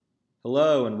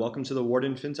Hello, and welcome to the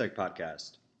Wharton FinTech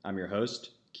Podcast. I'm your host,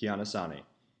 Kian Asani,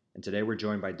 and today we're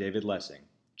joined by David Lessing,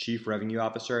 Chief Revenue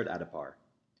Officer at Addepar.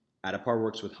 Addepar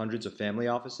works with hundreds of family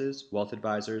offices, wealth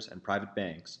advisors, and private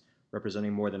banks,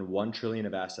 representing more than $1 trillion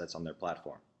of assets on their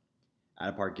platform.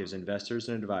 Addepar gives investors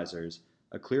and advisors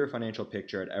a clear financial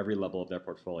picture at every level of their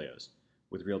portfolios.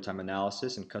 With real-time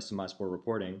analysis and customizable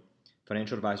reporting,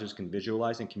 financial advisors can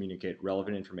visualize and communicate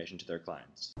relevant information to their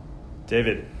clients.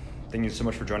 David, thank you so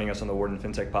much for joining us on the Wharton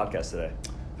FinTech Podcast today.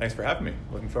 Thanks for having me.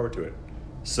 Looking forward to it.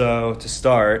 So to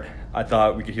start, I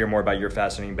thought we could hear more about your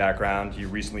fascinating background. You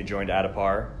recently joined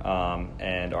Addepar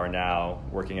and are now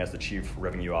working as the Chief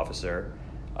Revenue Officer.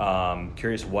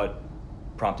 Curious what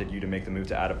prompted you to make the move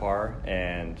to Addepar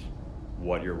and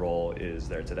what your role is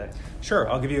there today. Sure.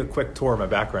 I'll give you a quick tour of my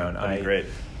background. That'd be great.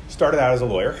 Started out as a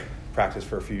lawyer, practiced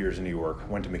for a few years in New York,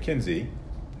 went to McKinsey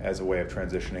as a way of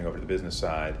transitioning over to the business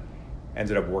side.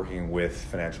 Ended up working with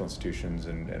financial institutions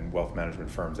and wealth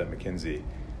management firms at McKinsey,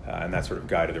 and that sort of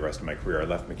guided the rest of my career. I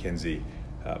left McKinsey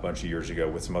a bunch of years ago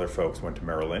with some other folks, went to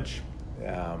Merrill Lynch,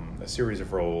 a series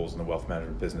of roles in the wealth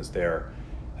management business there,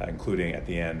 including at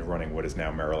the end running what is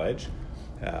now Merrill Edge.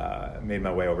 Made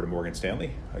my way over to Morgan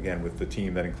Stanley, again with the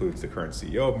team that includes the current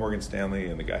CEO of Morgan Stanley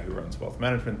and the guy who runs wealth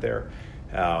management there.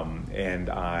 And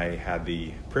I had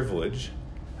the privilege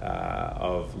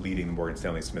of leading the Morgan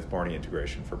Stanley Smith Barney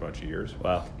integration for a bunch of years.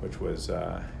 Wow. Which was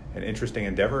an interesting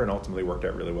endeavor and ultimately worked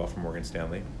out really well for Morgan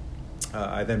Stanley.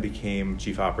 I then became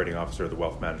Chief Operating Officer of the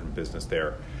wealth management business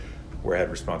there, where I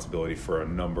had responsibility for a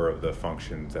number of the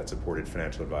functions that supported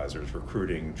financial advisors: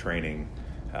 recruiting, training,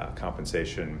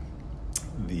 compensation,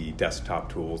 the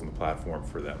desktop tools and the platform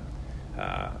for them.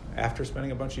 After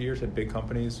spending a bunch of years at big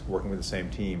companies working with the same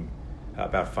team,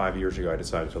 about 5 years ago I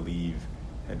decided to leave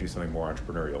and do something more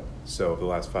entrepreneurial. So for the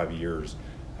last 5 years,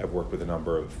 I've worked with a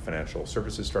number of financial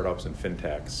services startups and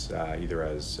fintechs, either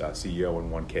as CEO in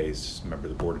one case, member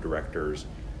of the board of directors,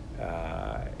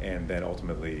 and then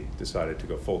ultimately decided to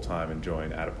go full-time and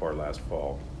join Addepar last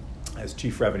fall as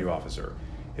Chief Revenue Officer.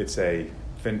 It's a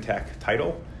fintech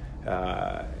title.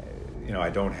 I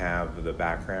don't have the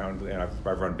background, and I've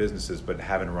run businesses, but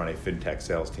haven't run a fintech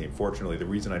sales team. Fortunately, the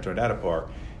reason I joined Addepar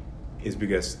is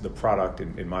because the product,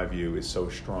 in my view, is so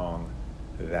strong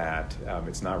that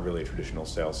it's not really a traditional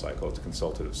sales cycle. It's a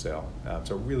consultative sale.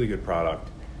 So really good product,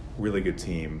 really good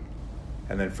team.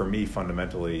 And then for me,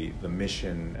 fundamentally, the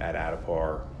mission at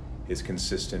Addepar is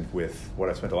consistent with what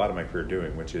I've spent a lot of my career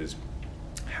doing, which is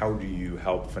how do you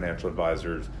help financial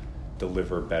advisors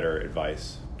deliver better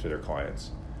advice to their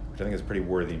clients, which I think is a pretty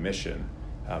worthy mission.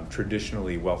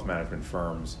 Traditionally, wealth management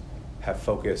firms have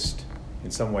focused in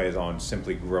some ways on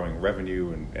simply growing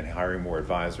revenue and hiring more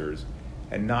advisors,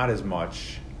 and not as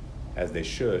much as they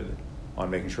should on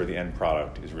making sure the end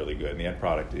product is really good. And the end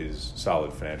product is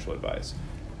solid financial advice.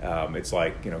 It's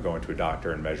like going to a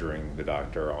doctor and measuring the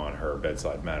doctor on her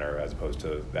bedside manner as opposed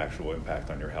to the actual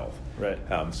impact on your health. Right.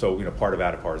 So part of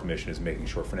Addepar's mission is making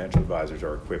sure financial advisors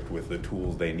are equipped with the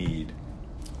tools they need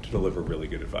to deliver really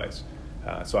good advice.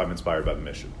 So I'm inspired by the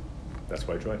mission. That's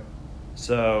why I joined.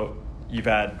 So you've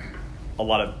had a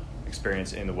lot of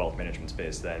experience in the wealth management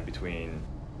space then, between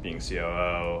being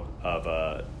COO of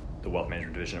the wealth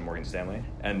management division at Morgan Stanley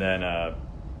and then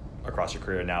across your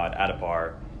career now at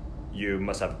Addepar. You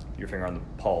must have your finger on the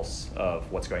pulse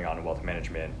of what's going on in wealth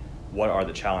management. What are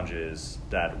the challenges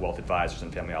that wealth advisors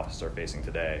and family offices are facing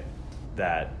today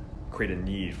that create a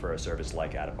need for a service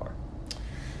like Addepar?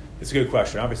 It's a good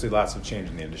question. Obviously, lots of change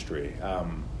in the industry.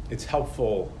 It's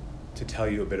helpful to tell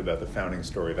you a bit about the founding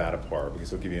story of Addepar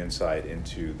because it'll give you insight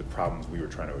into the problems we were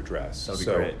trying to address. That'd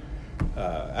be great.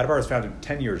 Addepar was founded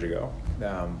 10 years ago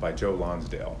by Joe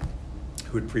Lonsdale,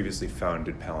 who had previously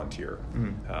founded Palantir.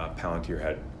 Palantir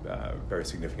had very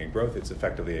significant growth. It's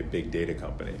effectively a big data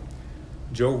company.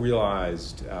 Joe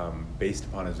realized, based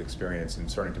upon his experience in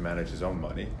starting to manage his own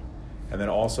money, and then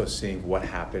also seeing what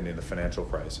happened in the financial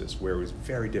crisis, where it was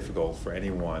very difficult for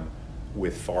anyone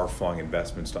with far-flung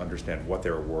investments to understand what they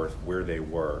were worth, where they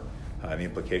were, and the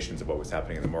implications of what was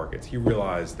happening in the markets. He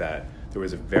realized that there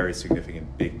was a very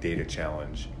significant big data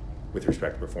challenge with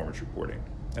respect to performance reporting,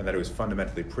 and that it was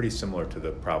fundamentally pretty similar to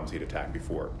the problems he'd attacked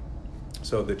before.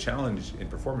 So the challenge in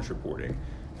performance reporting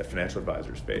that financial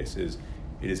advisors face is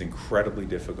it is incredibly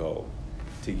difficult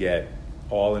to get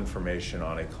all information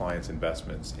on a client's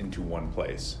investments into one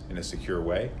place in a secure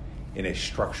way, in a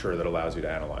structure that allows you to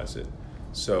analyze it.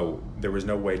 So there was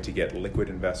no way to get liquid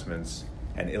investments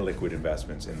and illiquid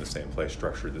investments in the same place,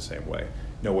 structured the same way.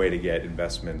 No way to get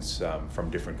investments from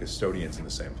different custodians in the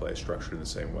same place, structured in the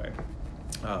same way.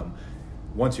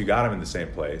 Once you got them in the same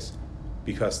place,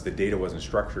 because the data wasn't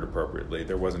structured appropriately.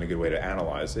 There wasn't a good way to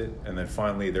analyze it. And then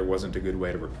finally, there wasn't a good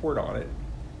way to report on it.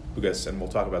 Because, and we'll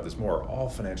talk about this more, all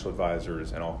financial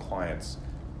advisors and all clients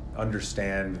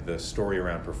understand the story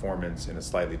around performance in a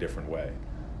slightly different way.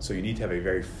 So you need to have a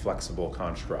very flexible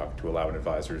construct to allow an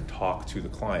advisor to talk to the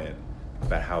client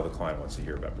about how the client wants to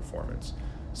hear about performance.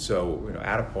 So,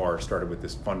 Addepar started with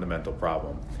this fundamental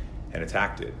problem and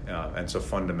attacked it. And so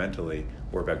fundamentally,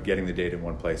 we're about getting the data in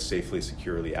one place safely,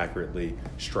 securely, accurately,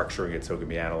 structuring it so it can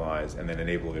be analyzed, and then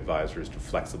enabling advisors to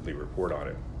flexibly report on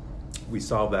it. We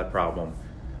solved that problem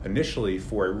initially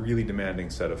for a really demanding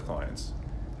set of clients,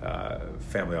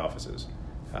 family offices,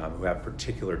 who have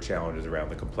particular challenges around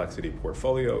the complexity of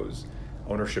portfolios,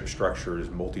 ownership structures,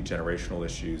 multi-generational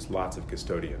issues, lots of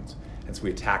custodians. And so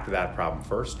we attacked that problem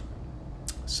first,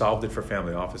 solved it for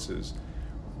family offices.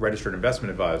 Registered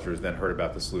investment advisors then heard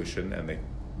about the solution and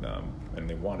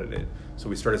they wanted it. So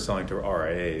we started selling to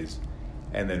RIAs.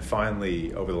 And then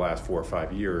finally, over the last 4 or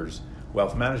 5 years,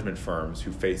 wealth management firms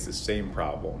who face the same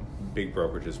problem, big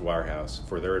brokerages, wirehouse,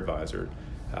 for their advisor,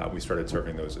 we started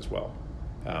serving those as well.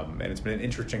 And it's been an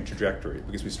interesting trajectory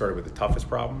because we started with the toughest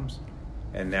problems,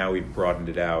 and now we've broadened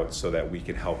it out so that we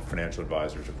can help financial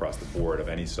advisors across the board of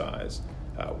any size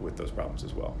with those problems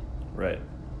as well. Right.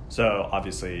 So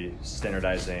obviously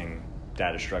standardizing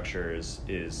data structures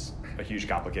is a huge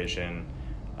complication.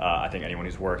 I think anyone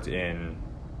who's worked in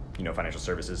financial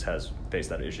services has faced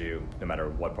that issue no matter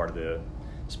what part of the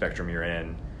spectrum you're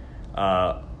in.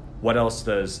 What else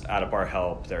does Addepar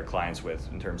help their clients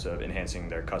with in terms of enhancing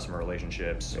their customer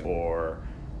relationships or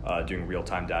doing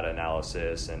real-time data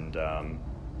analysis and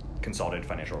consolidated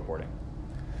financial reporting?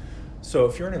 So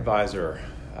if you're an advisor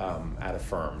at a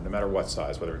firm, no matter what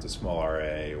size, whether it's a small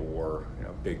RA or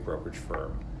big brokerage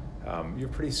firm, you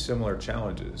have pretty similar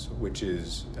challenges, which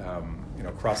is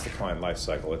across the client life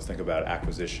cycle. Let's think about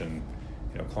acquisition,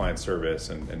 client service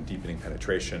and deepening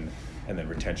penetration, and then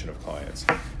retention of clients.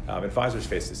 Advisors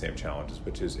face the same challenges,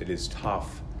 which is it is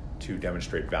tough to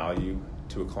demonstrate value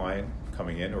to a client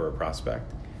coming in or a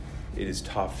prospect. It is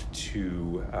tough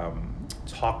to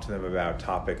talk to them about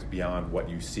topics beyond what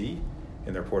you see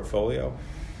in their portfolio.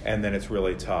 And then it's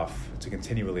really tough to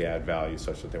continually add value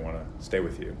such that they want to stay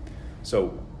with you.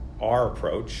 So our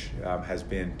approach has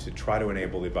been to try to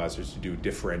enable the advisors to do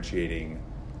differentiating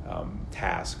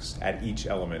tasks at each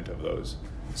element of those.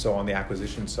 So on the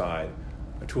acquisition side,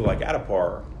 a tool like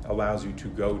Addepar allows you to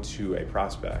go to a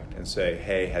prospect and say,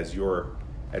 hey, has your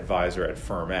advisor at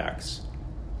firm X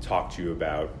talked to you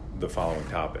about the following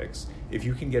topics? If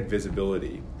you can get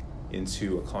visibility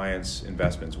into a client's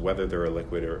investments, whether they're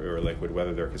illiquid or illiquid,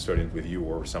 whether they're custodians with you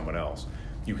or someone else,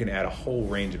 you can add a whole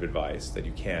range of advice that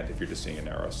you can't if you're just seeing a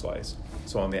narrow slice.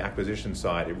 So on the acquisition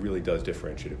side, it really does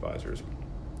differentiate advisors.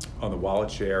 On the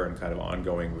wallet share and kind of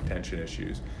ongoing retention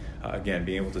issues, again,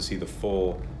 being able to see the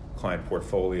full client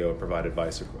portfolio and provide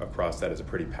advice across that is a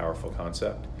pretty powerful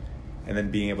concept. And then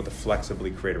being able to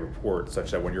flexibly create a report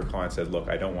such that when your client says, look,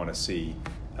 I don't want to see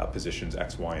positions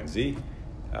X, Y, and Z,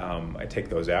 I take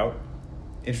those out.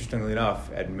 Interestingly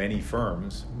enough, at many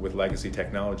firms with legacy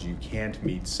technology, you can't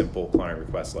meet simple client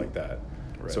requests like that.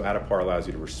 Right. So Addepar allows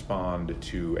you to respond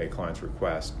to a client's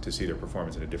request to see their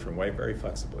performance in a different way very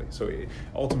flexibly. So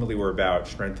ultimately, we're about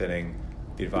strengthening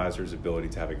the advisor's ability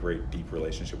to have a great, deep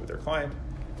relationship with their client,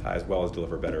 as well as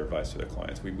deliver better advice to their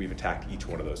clients. We've attacked each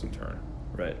one of those in turn.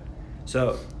 Right.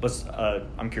 So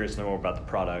I'm curious to know more about the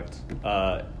product.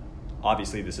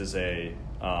 Obviously, this is a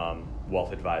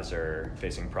wealth advisor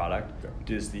facing product. Yeah.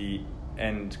 Does the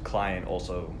end client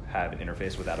also have an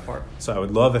interface with Addepar? So I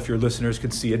would love if your listeners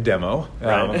could see a demo.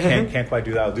 Right. Can't quite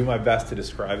do that. I'll do my best to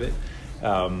describe it.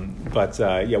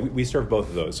 We serve both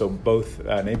of those. So both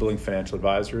enabling financial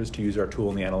advisors to use our tool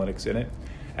and the analytics in it,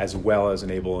 as well as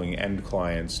enabling end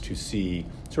clients to see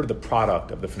sort of the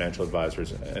product of the financial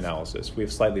advisor's analysis. We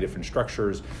have slightly different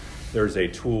structures. There's a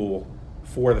tool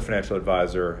for the financial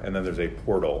advisor, and then there's a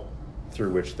portal through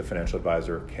which the financial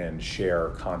advisor can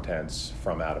share contents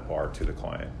from Addepar to the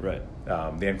client. Right.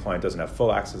 The end client doesn't have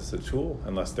full access to the tool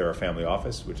unless they're a family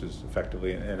office, which is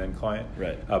effectively an end client.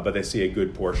 Right. But they see a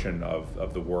good portion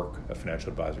of the work a financial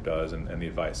advisor does and the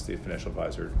advice the financial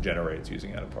advisor generates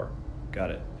using Addepar.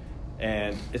 Got it.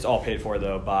 And it's all paid for,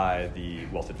 though, by the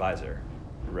wealth advisor,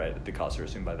 right? The costs are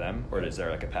assumed by them, or is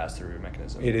there like a pass-through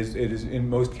mechanism? It is in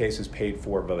most cases paid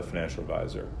for by the financial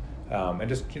advisor. And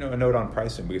just a note on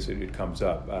pricing, because it comes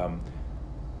up.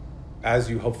 As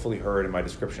you hopefully heard in my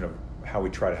description of how we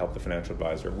try to help the financial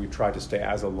advisor, we try to stay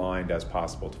as aligned as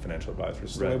possible to financial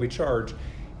advisors. So right. The way we charge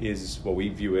is what we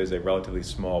view as a relatively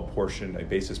small portion, a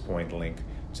basis point link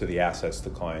to the assets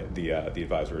the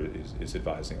advisor is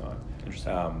advising on.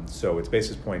 Interesting. So it's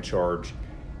basis point charge,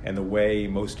 and the way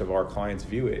most of our clients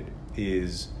view it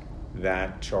is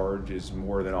that charge is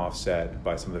more than offset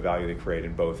by some of the value they create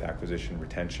in both acquisition,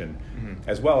 retention,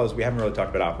 as well as we haven't really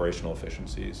talked about operational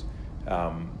efficiencies.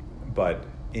 But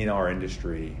in our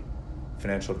industry,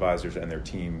 financial advisors and their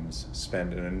teams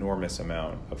spend an enormous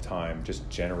amount of time just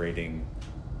generating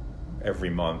every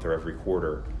month or every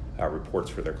quarter reports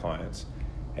for their clients.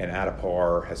 And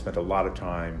Addepar has spent a lot of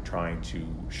time trying to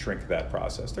shrink that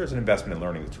process. There's an investment in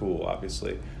learning the tool,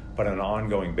 obviously, but on an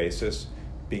ongoing basis,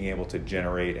 being able to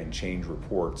generate and change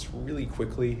reports really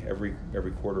quickly every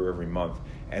quarter, every month,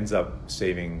 ends up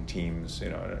saving teams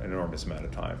an enormous amount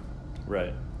of time.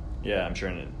 Right. Yeah, I'm sure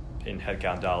in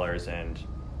headcount dollars and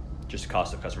just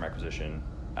cost of customer acquisition,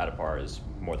 Addepar is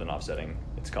more than offsetting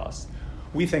its costs.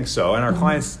 We think so, and our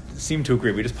clients seem to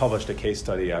agree. We just published a case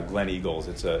study, Glen Eagles.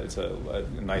 It's a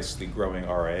nicely growing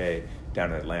RIA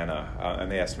down in Atlanta,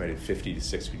 and they estimated 50 to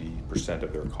 60%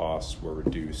 of their costs were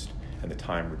reduced and the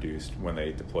time reduced when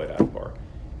they deployed Addepar.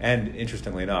 And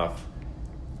interestingly enough,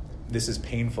 this is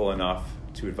painful enough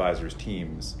to advisors'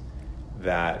 teams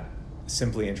that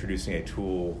simply introducing a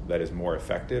tool that is more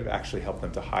effective actually helped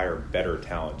them to hire better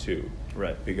talent too.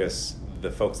 Right. Because the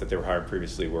folks that they were hired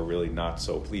previously were really not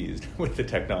so pleased with the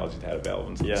technology they had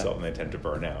available to themselves, and they tend to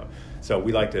burn out. So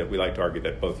we like to argue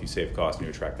that both you save cost and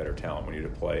you attract better talent when you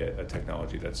deploy a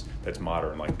technology that's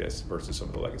modern like this versus some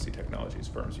of the legacy technologies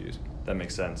firms use. That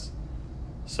makes sense.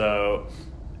 So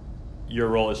your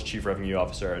role as Chief Revenue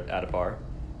Officer at Addepar,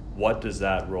 what does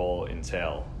that role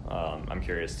entail? I'm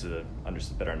curious to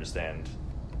better understand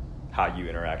how you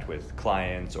interact with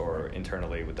clients or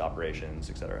internally with operations,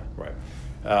 et cetera. Right.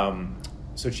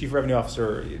 So Chief Revenue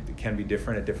Officer can be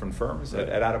different at different firms. Right.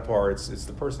 At Addepar, it's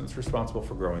the person that's responsible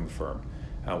for growing the firm.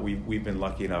 We've been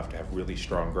lucky enough to have really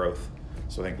strong growth.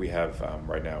 So I think we have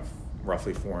right now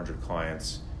roughly 400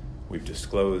 clients. We've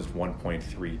disclosed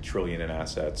 $1.3 trillion in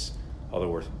assets, although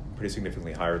we're pretty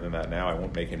significantly higher than that now. I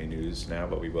won't make any news now,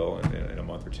 but we will in a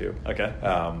month or two. Okay.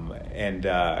 And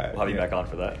we'll have you back on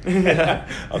for that.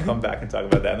 I'll come back and talk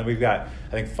about that. And then we've got,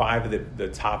 I think, 5 of the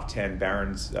top 10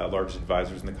 Barron's largest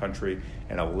advisors in the country,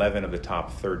 and 11 of the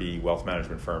top 30 wealth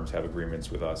management firms have agreements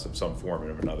with us of some form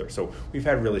or another. So we've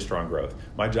had really strong growth.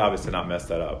 My job is to not mess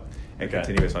that up and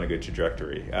continue us on a good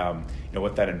trajectory.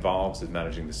 What that involves is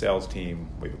managing the sales team.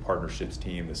 We have a partnerships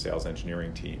team, the sales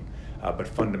engineering team. But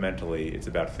fundamentally, it's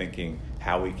about thinking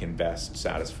how we can best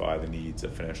satisfy the needs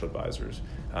of financial advisors,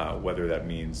 whether that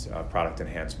means product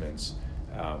enhancements,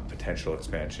 potential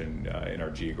expansion in our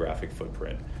geographic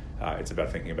footprint. It's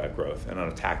about thinking about growth, and on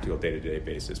a tactical day-to-day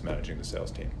basis, managing the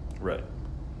sales team. Right.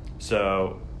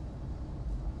 So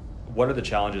what are the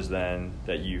challenges then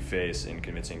that you face in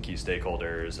convincing key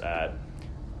stakeholders at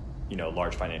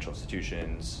large financial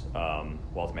institutions,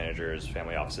 wealth managers,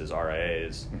 family offices,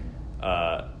 RIAs,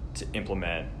 to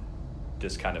implement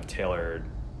this kind of tailored,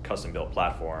 custom-built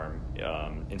platform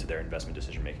into their investment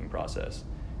decision-making process?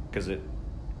 Because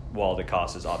while the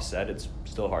cost is offset, it's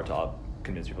still hard to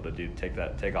convince people to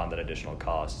take on that additional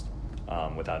cost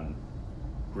without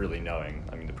really knowing.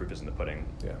 I mean, the proof is in the pudding.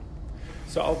 Yeah.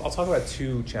 So I'll talk about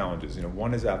 2 challenges.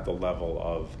 One is at the level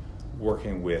of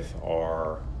working with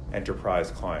our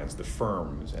enterprise clients, the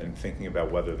firms, and thinking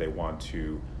about whether they want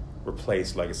to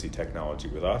replace legacy technology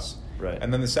with us. Right.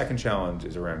 And then the second challenge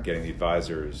is around getting the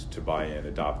advisors to buy in,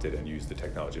 adopt it, and use the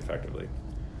technology effectively.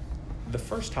 The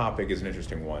first topic is an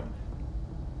interesting one.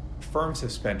 Firms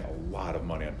have spent a lot of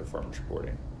money on performance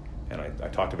reporting. And I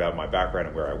talked about my background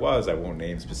and where I was. I won't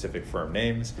name specific firm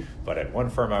names, but at one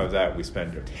firm I was at, we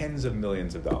spent tens of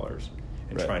millions of dollars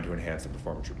in trying to enhance the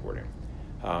performance reporting.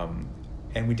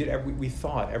 And we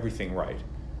thought everything right.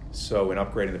 So in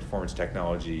upgrading the performance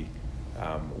technology,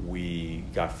 we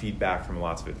got feedback from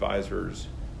lots of advisors.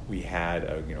 We had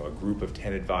a group of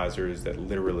 10 advisors that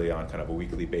literally on kind of a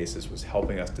weekly basis was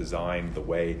helping us design the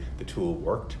way the tool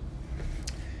worked.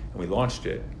 And we launched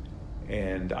it.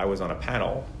 And I was on a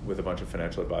panel with a bunch of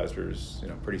financial advisors,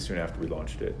 pretty soon after we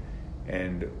launched it.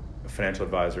 And a financial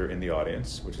advisor in the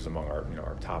audience, which is among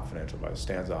our top financial advisors,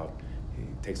 stands up. He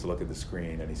takes a look at the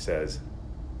screen and he says,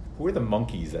 "Who are the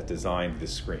monkeys that designed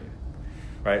this screen?"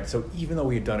 Right? So even though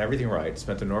we had done everything right,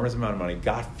 spent an enormous amount of money,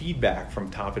 got feedback from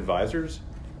top advisors,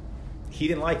 he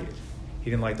didn't like it. He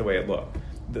didn't like the way it looked.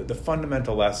 The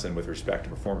fundamental lesson with respect to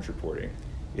performance reporting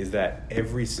is that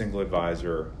every single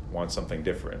advisor wants something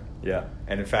different. Yeah.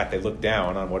 And in fact, they look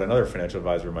down on what another financial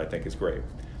advisor might think is great.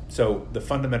 So the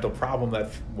fundamental problem that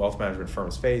wealth management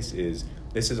firms face is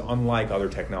this is unlike other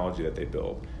technology that they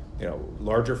build.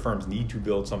 Larger firms need to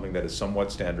build something that is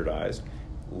somewhat standardized.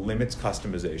 limits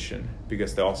customization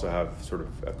because they also have sort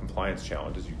of compliance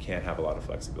challenges. You can't have a lot of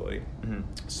flexibility. Mm-hmm.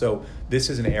 So this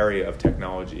is an area of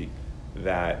technology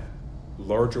that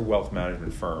larger wealth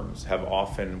management firms have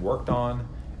often worked on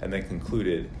and then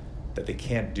concluded that they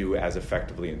can't do as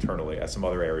effectively internally as some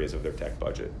other areas of their tech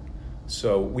budget.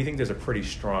 So we think there's a pretty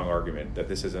strong argument that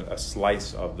this is a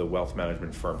slice of the wealth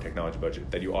management firm technology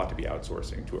budget that you ought to be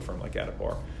outsourcing to a firm like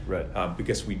Addepar. Right.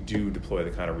 Because we do deploy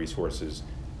the kind of resources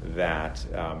that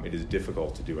it is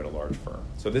difficult to do in a large firm.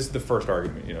 So this is the first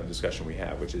argument, discussion we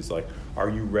have, which is like, are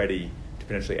you ready to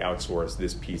potentially outsource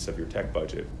this piece of your tech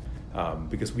budget?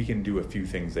 Because we can do a few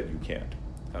things that you can't.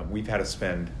 We've had to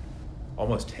spend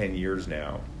almost 10 years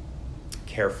now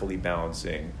carefully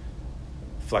balancing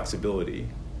flexibility,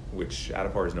 which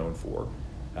Addepar is known for,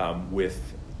 with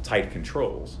tight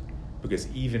controls. Because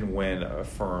even when a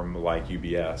firm like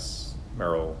UBS,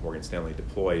 Merrill, Morgan Stanley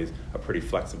deploys a pretty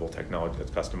flexible technology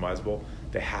that's customizable,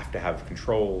 they have to have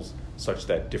controls such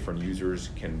that different users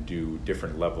can do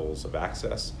different levels of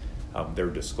access. There are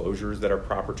disclosures that are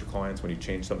proper to clients when you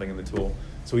change something in the tool.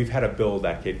 So we've had to build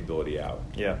that capability out.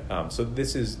 Yeah. So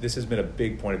this has been a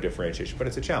big point of differentiation, but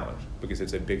it's a challenge because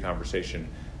it's a big conversation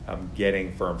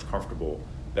getting firms comfortable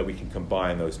that we can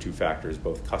combine those two factors,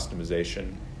 both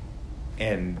customization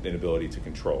and an ability to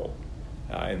control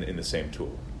in the same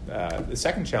tool. The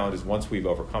second challenge is once we've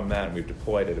overcome that and we've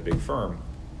deployed at a big firm,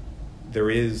 there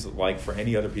is, like for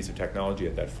any other piece of technology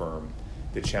at that firm,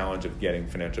 the challenge of getting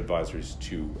financial advisors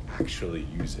to actually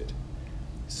use it.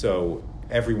 So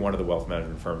every one of the wealth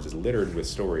management firms is littered with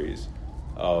stories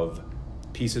of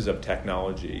pieces of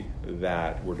technology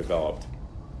that were developed,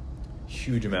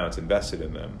 huge amounts invested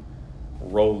in them,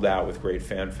 rolled out with great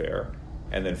fanfare,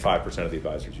 and then 5% of the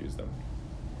advisors use them.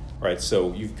 Right,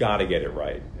 so you've got to get it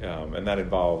right, and that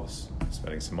involves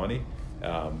spending some money,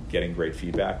 getting great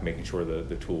feedback, making sure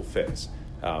the tool fits.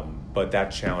 But that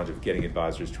challenge of getting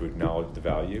advisors to acknowledge the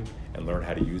value and learn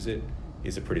how to use it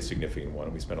is a pretty significant one,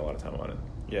 and we spend a lot of time on it.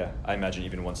 Yeah, I imagine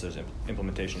even once there's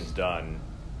implementation is done,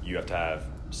 you have to have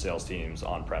sales teams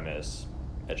on premise,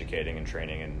 educating and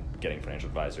training and getting financial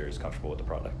advisors comfortable with the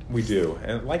product. We do,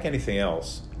 and like anything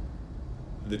else,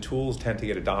 the tools tend to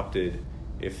get adopted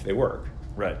if they work.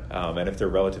 Right. And if they're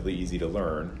relatively easy to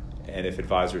learn, and if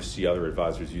advisors see other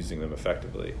advisors using them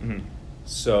effectively. Mm-hmm.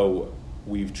 So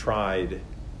we've tried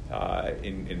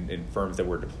in firms that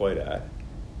we're deployed at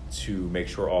to make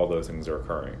sure all those things are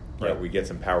occurring. Right. Yeah. We get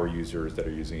some power users that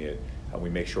are using it, and we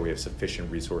make sure we have sufficient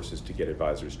resources to get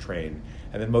advisors trained.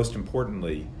 And then most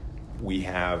importantly, we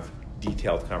have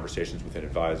detailed conversations with an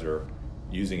advisor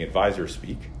using advisor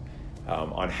speak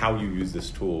on how you use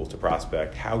this tool to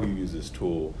prospect, how you use this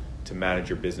tool to manage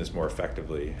your business more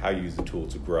effectively, how you use the tool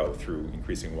to grow through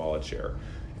increasing wallet share.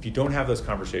 If you don't have those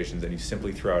conversations and you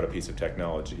simply throw out a piece of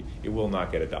technology, it will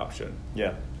not get adoption.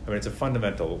 Yeah. I mean, it's a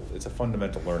fundamental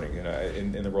learning.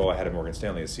 In the role I had at Morgan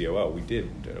Stanley as COO, we did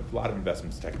a lot of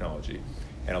investments in technology,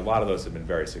 and a lot of those have been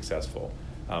very successful.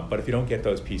 But if you don't get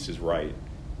those pieces right,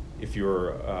 if you're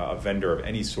a vendor of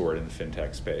any sort in the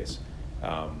fintech space,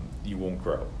 you won't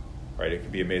grow. Right? It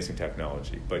can be amazing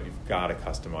technology, but you've got to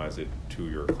customize it to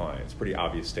your clients. It's a pretty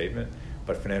obvious statement,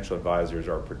 but financial advisors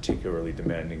are a particularly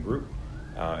demanding group,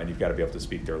 and you've got to be able to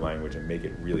speak their language and make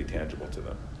it really tangible to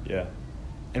them. Yeah.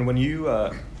 And when you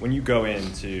go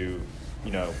into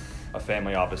a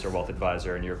family office or wealth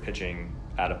advisor and you're pitching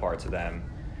Addepar to them,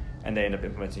 and they end up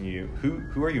implementing you,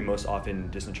 who are you most often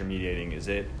disintermediating? Is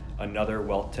it another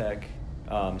wealth tech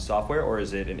software, or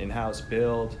is it an in-house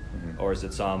build, mm-hmm. or is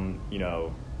it some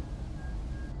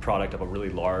product of a really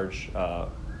large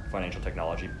financial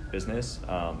technology business?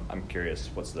 I'm curious,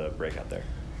 what's the breakout there?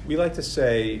 We like to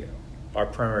say our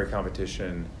primary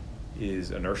competition is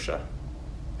inertia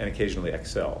and occasionally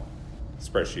Excel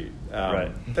spreadsheet.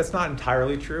 Right. That's not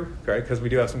entirely true, right? Because we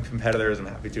do have some competitors. I'm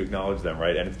happy to acknowledge them,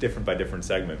 right? And it's different by different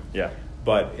segment. Yeah.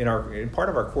 But in part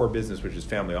of our core business, which is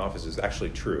family office, is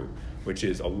actually true, which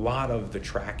is a lot of the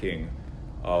tracking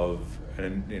of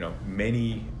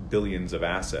many billions of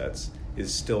assets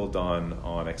is still done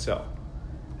on Excel.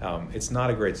 It's not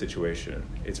a great situation.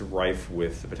 It's rife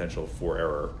with the potential for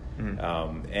error.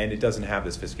 Mm-hmm. And it doesn't have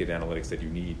the sophisticated analytics that you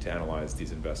need to analyze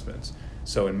these investments.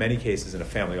 So in many cases in a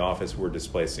family office, we're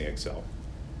displacing Excel.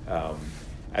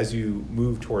 As you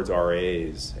move towards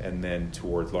RAs and then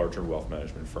towards larger wealth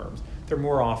management firms, there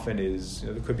more often is,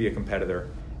 there could be a competitor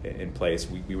in place.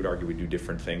 We would argue we do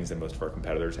different things than most of our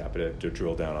competitors. Happy to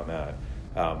drill down on that.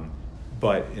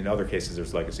 But in other cases,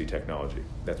 there's legacy technology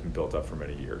that's been built up for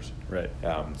many years. Right.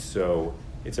 So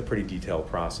it's a pretty detailed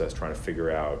process trying to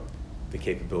figure out the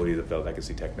capabilities of the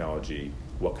legacy technology,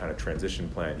 what kind of transition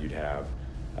plan you'd have,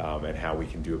 and how we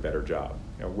can do a better job.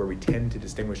 Where we tend to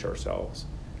distinguish ourselves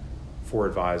for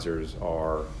advisors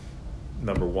are,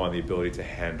 number one, the ability to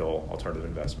handle alternative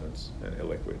investments and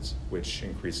illiquids, which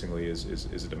increasingly is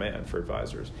a demand for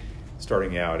advisors.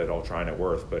 Starting out at ultra high net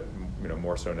worth, but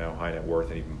more so now high net worth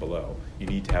and even below. You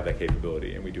need to have that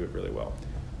capability, and we do it really well.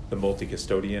 The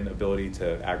multi-custodian ability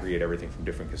to aggregate everything from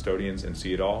different custodians and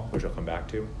see it all, which I'll come back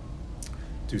to.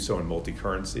 Do so in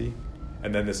multi-currency.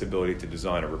 And then this ability to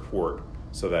design a report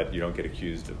so that you don't get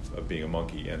accused of being a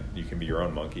monkey, and you can be your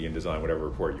own monkey and design whatever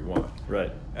report you want.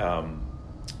 Right.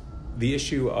 The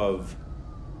issue of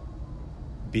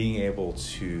being able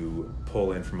to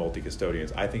pull in from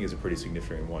multi-custodians, I think, is a pretty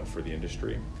significant one for the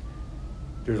industry.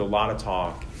 There's a lot of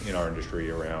talk in our industry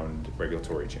around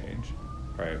regulatory change,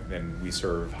 right? And we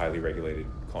serve highly regulated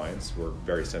clients. We're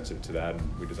very sensitive to that,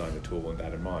 and we designed the tool with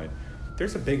that in mind.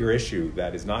 There's a bigger issue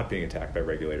that is not being attacked by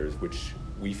regulators, which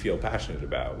we feel passionate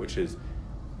about, which is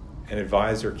an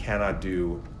advisor cannot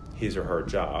do his or her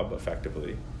job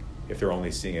effectively if they're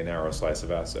only seeing a narrow slice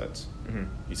of assets. Mm-hmm.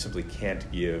 You simply can't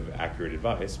give accurate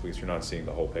advice because you're not seeing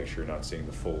the whole picture, you're not seeing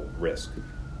the full risk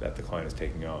that the client is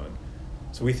taking on.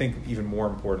 So we think even more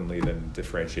importantly than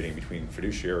differentiating between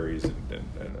fiduciaries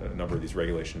and a number of these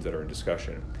regulations that are in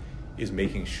discussion is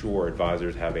making sure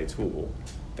advisors have a tool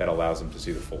that allows them to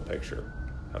see the full picture.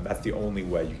 That's the only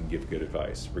way you can give good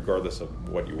advice, regardless of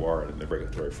what you are in the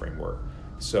regulatory framework.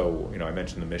 So, I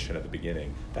mentioned the mission at the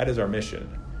beginning. That is our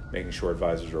mission, making sure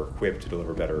advisors are equipped to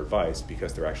deliver better advice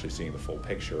because they're actually seeing the full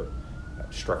picture,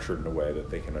 structured in a way that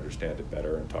they can understand it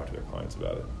better and talk to their clients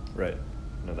about it. Right.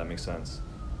 No, that makes sense.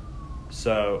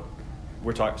 So,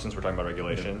 since we're talking about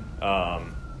regulation,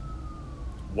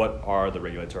 what are the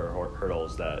regulatory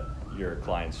hurdles that your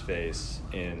clients face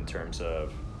in terms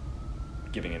of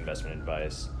giving investment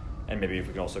advice? And maybe if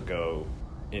we can also go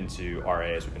into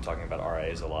RIAs, we've been talking about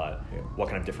RIAs a lot. Yeah. What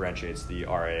kind of differentiates the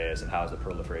RIAs, and how has the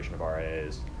proliferation of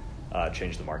RIAs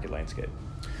changed the market landscape?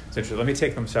 It's interesting. Let me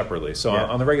take them separately. So Yeah.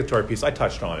 on the regulatory piece, I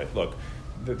touched on it. Look,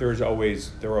 there are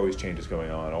always changes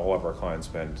going on. All of our clients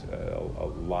spend a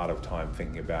lot of time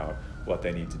thinking about what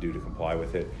they need to do to comply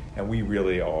with it, and we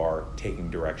really are taking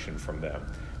direction from them.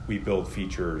 We build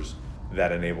features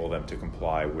that enable them to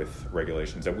comply with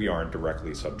regulations that we aren't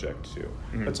directly subject to.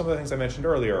 Mm-hmm. But some of the things I mentioned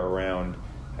earlier around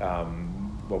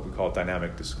what we call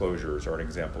dynamic disclosures are an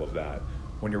example of that.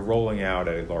 When you're rolling out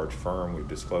at a large firm, we've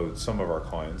disclosed some of our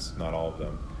clients, not all of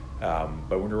them,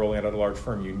 but when you're rolling out at a large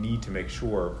firm, you need to make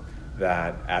sure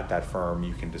that at that firm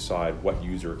you can decide what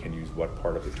user can use what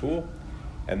part of the tool,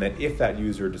 and that if that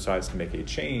user decides to make a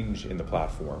change in the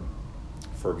platform,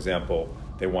 for example,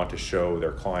 they want to show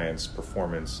their clients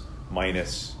performance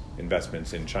minus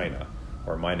investments in China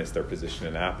or minus their position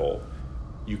in Apple,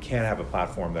 you can't have a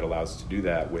platform that allows us to do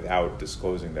that without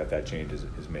disclosing that change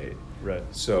is made. Right.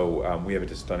 So we have a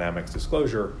dynamics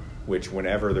disclosure, which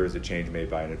whenever there is a change made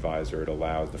by an advisor, it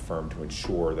allows the firm to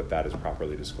ensure that is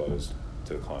properly disclosed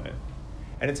to the client.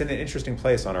 And it's in an interesting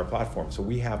place on our platform. So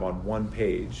we have on one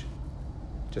page,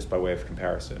 just by way of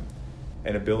comparison,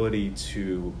 an ability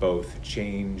to both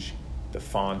change the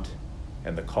font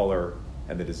and the color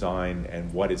and the design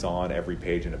and what is on every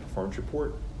page in a performance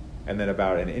report. And then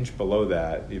about an inch below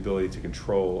that, the ability to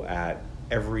control at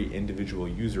every individual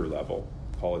user level,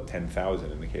 call it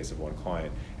 10,000 in the case of one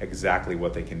client, exactly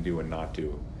what they can do and not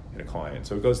do in a client.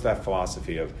 So it goes to that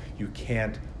philosophy of you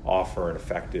can't offer an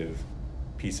effective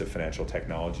piece of financial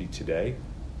technology today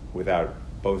without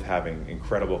both having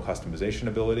incredible customization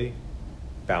ability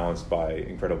balanced by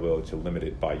incredible ability to limit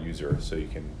it by user so you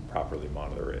can properly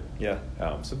monitor it. Yeah.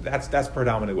 So that's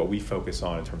predominantly what we focus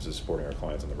on in terms of supporting our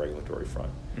clients on the regulatory front.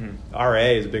 Mm-hmm.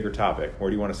 RIA is a bigger topic. Where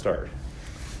do you want to start?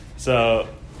 So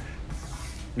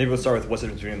maybe we'll start with what's the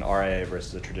difference between an RIA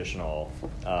versus a traditional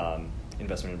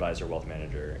investment advisor, wealth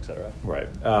manager, et cetera. Right.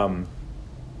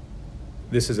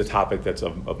 This is a topic that's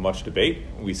of much debate.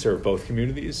 We serve both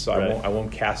communities, so Right. I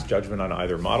won't cast judgment on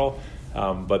either model.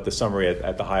 But the summary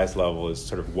at the highest level is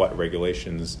sort of what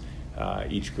regulations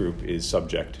each group is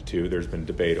subject to. There's been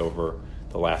debate over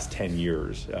the last 10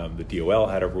 years. The DOL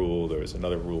had a rule. There was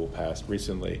another rule passed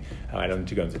recently. I don't need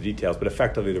to go into details, but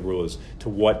effectively the rule is to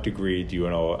what degree do you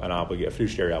owe a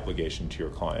fiduciary obligation to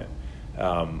your client.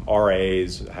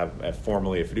 RIAs have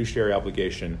formally a fiduciary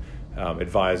obligation.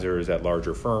 Advisors at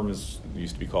larger firms,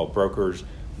 used to be called brokers,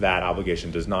 that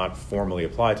obligation does not formally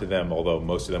apply to them, although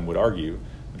most of them would argue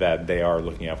that they are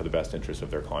looking out for the best interests of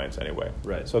their clients anyway.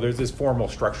 Right. So there's this formal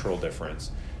structural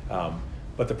difference.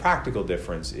 But the practical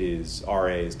difference is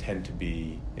RIAs tend to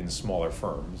be in smaller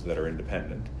firms that are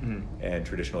independent, mm-hmm. and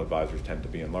traditional advisors tend to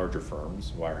be in larger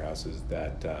firms, wirehouses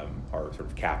that are sort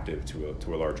of captive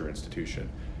to a larger institution.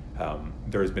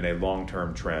 There has been a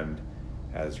long-term trend,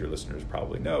 as your listeners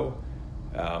probably know,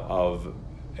 of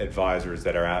advisors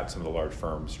that are at some of the large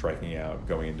firms striking out,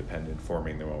 going independent,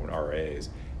 forming their own RAs,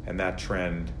 and that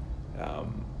trend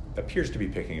appears to be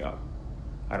picking up.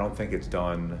 I don't think it's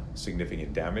done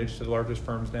significant damage to the largest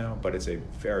firms now, but it's a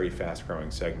very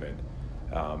fast-growing segment,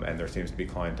 and there seems to be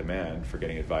client demand for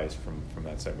getting advice from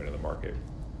that segment of the market.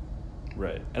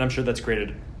 Right, and I'm sure that's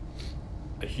created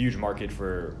a huge market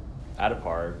for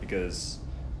Addepar because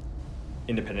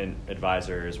independent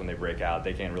advisors, when they break out,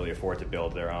 they can't really afford to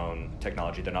build their own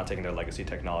technology. They're not taking their legacy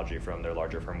technology from their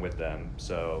larger firm with them,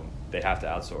 so they have to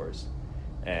outsource.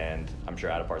 And I'm sure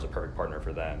Addepar is a perfect partner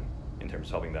for them in terms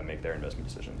of helping them make their investment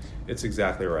decisions. It's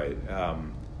exactly right.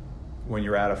 When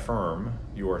you're at a firm,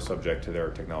 you are subject to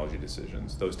their technology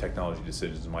decisions. Those technology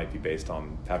decisions might be based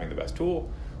on having the best tool,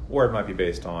 or it might be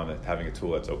based on having a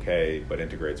tool that's okay but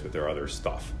integrates with their other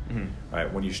stuff. Mm-hmm.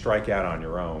 Right? When you strike out on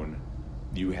your own,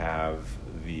 you have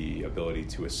the ability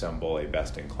to assemble a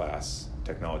best-in-class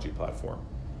technology platform.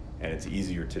 And it's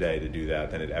easier today to do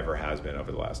that than it ever has been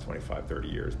over the last 25, 30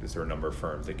 years, because there are a number of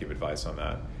firms that give advice on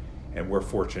that. And we're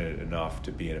fortunate enough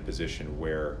to be in a position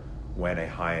where when a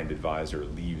high-end advisor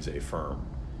leaves a firm,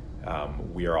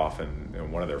 we are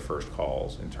often one of their first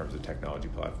calls in terms of technology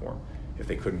platform. If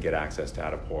they couldn't get access to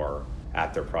Addepar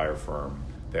at their prior firm,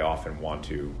 they often want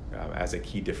to as a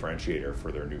key differentiator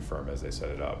for their new firm as they set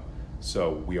it up.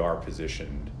 So we are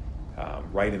positioned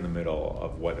right in the middle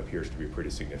of what appears to be a pretty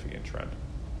significant trend.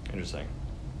 Interesting.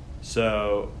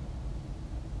 So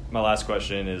my last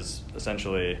question is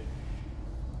essentially,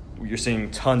 you're seeing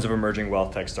tons of emerging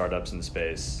wealth tech startups in the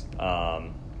space. I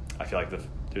feel like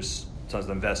there's tons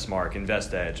of InvestSmart,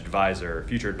 InvestEdge, Advisor,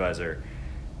 Future Advisor.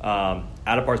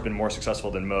 Addepar's been more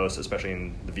successful than most, especially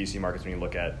in the VC markets when you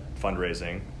look at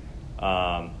fundraising.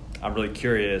 I'm really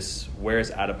curious, where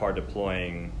is Addepar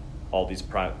deploying all these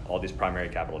primary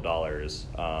capital dollars?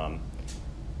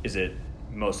 Is it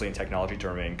mostly in technology to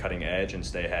remain cutting edge and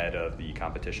stay ahead of the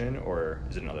competition, or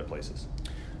is it in other places?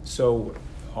 So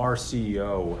our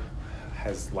CEO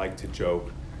has liked to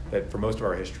joke that for most of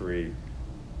our history,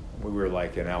 we were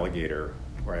like an alligator,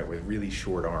 right, with really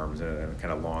short arms and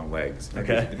kind of long legs.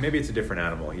 Maybe it's a different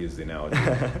animal, he used the analogy.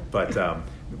 But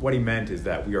what he meant is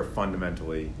that we are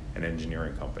fundamentally an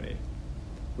engineering company.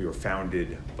 We were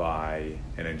founded by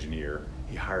an engineer.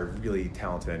 He hired really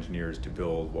talented engineers to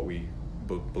build what we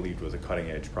believed was a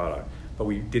cutting-edge product. But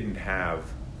we didn't have,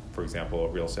 for example, a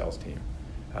real sales team.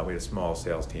 We had a small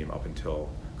sales team up until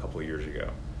a couple of years ago.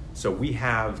 So we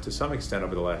have, to some extent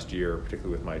over the last year,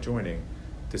 particularly with my joining,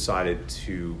 decided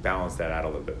to balance that out a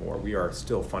little bit more. We are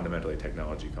still fundamentally a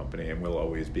technology company and will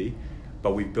always be,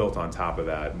 but we've built on top of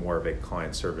that more of a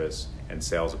client service and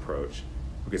sales approach,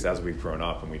 because as we've grown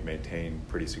up and we've maintained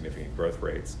pretty significant growth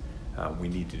rates, we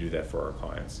need to do that for our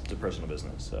clients. It's a personal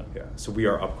business. So. Yeah. So we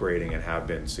are upgrading and have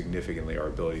been significantly our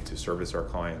ability to service our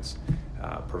clients,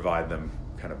 provide them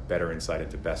kind of better insight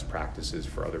into best practices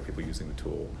for other people using the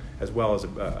tool, as well as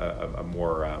a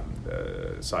more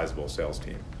sizable sales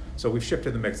team. So we've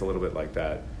shifted the mix a little bit like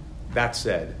that. That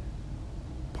said,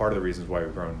 part of the reasons why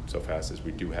we've grown so fast is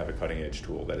we do have a cutting-edge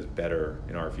tool that is better,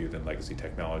 in our view, than legacy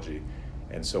technology,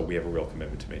 and so we have a real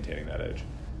commitment to maintaining that edge.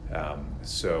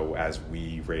 So as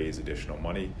we raise additional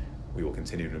money, we will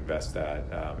continue to invest that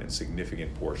in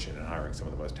significant portion in hiring some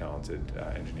of the most talented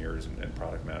engineers and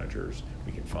product managers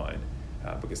we can find,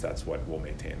 because that's what will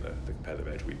maintain the competitive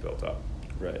edge we built up.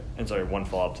 Right. And sorry, one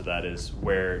follow-up to that is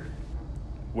where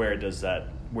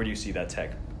do you see that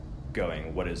tech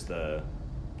going? What is the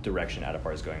direction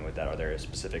Addepar is going with that? Are there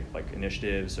specific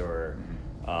initiatives or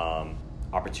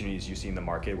opportunities you see in the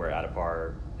market where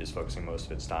Addepar is focusing most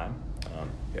of its time?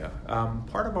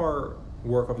 Part of our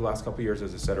work over the last couple of years,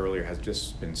 as I said earlier, has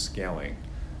just been scaling.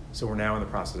 So we're now in the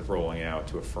process of rolling out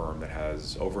to a firm that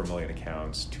has over 1 million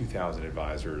accounts, 2,000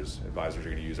 advisors. Advisors are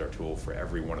going to use our tool for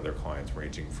every one of their clients,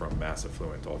 ranging from mass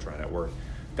affluent to ultra high net worth.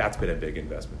 That's been a big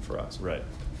investment for us. Right.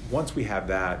 Once we have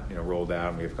that rolled out,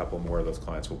 and we have a couple more of those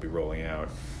clients we'll be rolling out,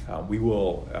 we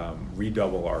will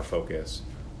redouble our focus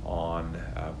on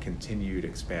continued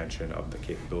expansion of the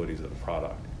capabilities of the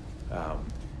product.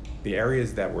 The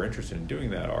areas that we're interested in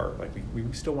doing that are, we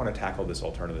still want to tackle this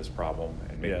alternatives problem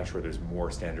and making sure there's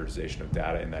more standardization of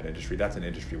data in that industry. That's an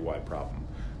industry-wide problem.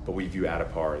 But we view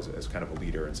Addepar as kind of a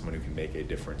leader and someone who can make a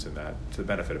difference in that to the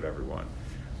benefit of everyone.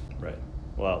 Right.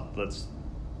 Well,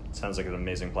 sounds like an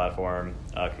amazing platform.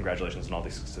 Congratulations on all the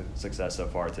success so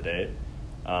far to date.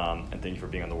 And thank you for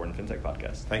being on the Wharton FinTech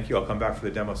podcast. Thank you. I'll come back for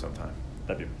the demo sometime.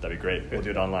 That'd be great. We'll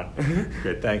do it online.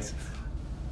 Great. Thanks.